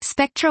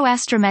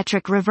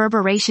Spectroastrometric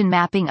Reverberation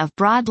Mapping of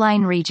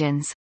Broad-Line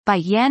Regions, by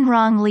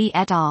Yan-Rong Li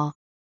et al.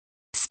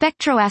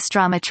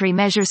 Spectroastrometry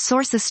measures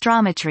source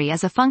astrometry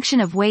as a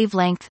function of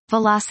wavelength,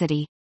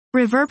 velocity.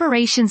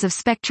 Reverberations of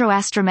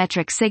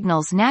spectroastrometric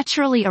signals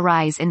naturally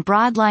arise in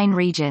broad-line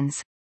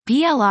regions,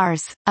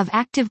 BLRs, of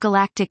active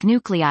galactic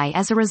nuclei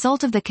as a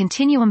result of the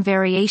continuum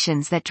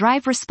variations that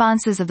drive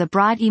responses of the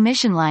broad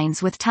emission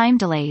lines with time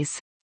delays.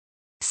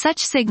 Such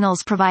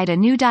signals provide a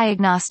new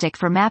diagnostic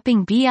for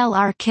mapping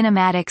BLR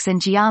kinematics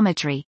and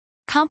geometry,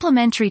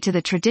 complementary to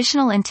the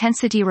traditional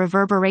intensity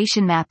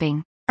reverberation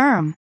mapping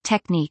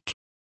technique.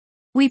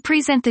 We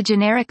present the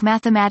generic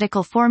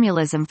mathematical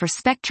formalism for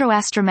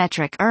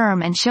spectroastrometric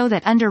and show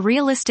that under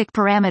realistic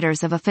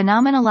parameters of a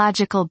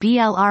phenomenological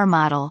BLR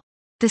model,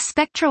 the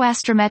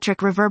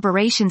spectroastrometric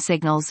reverberation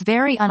signals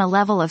vary on a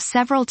level of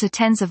several to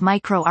tens of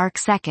micro-arc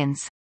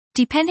seconds,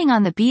 depending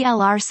on the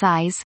BLR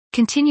size,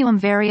 continuum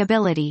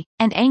variability,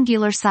 and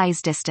angular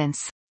size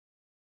distance.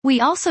 We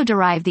also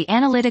derive the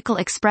analytical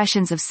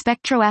expressions of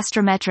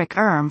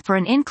spectroastrometric for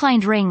an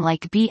inclined ring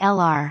like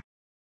BLR.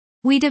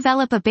 We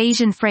develop a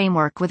Bayesian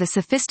framework with a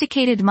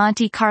sophisticated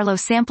Monte Carlo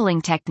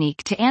sampling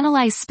technique to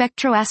analyze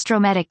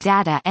spectroastrometric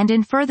data and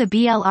infer the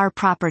BLR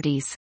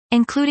properties,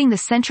 including the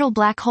central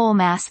black hole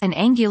mass and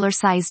angular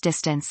size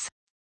distance.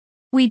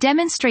 We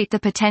demonstrate the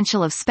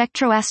potential of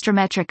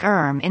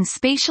spectroastrometric in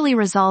spatially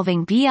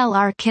resolving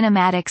BLR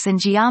kinematics and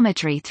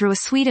geometry through a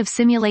suite of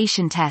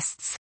simulation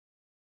tests.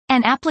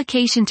 An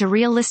application to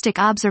realistic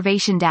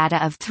observation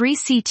data of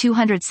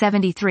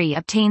 3C273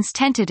 obtains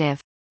tentative,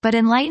 but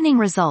enlightening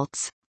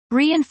results,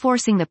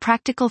 reinforcing the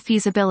practical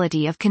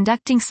feasibility of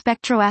conducting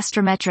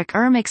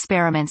spectroastrometric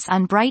experiments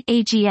on bright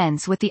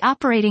AGNs with the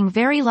operating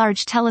Very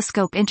Large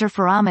Telescope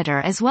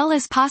Interferometer as well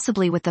as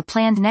possibly with the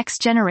planned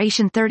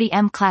next-generation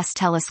 30M class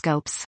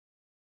telescopes.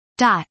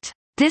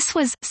 This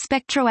was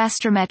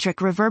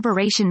Spectroastrometric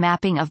Reverberation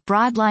Mapping of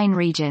Broad-Line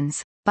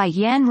Regions, by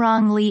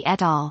Yan-Rong Li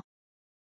et al.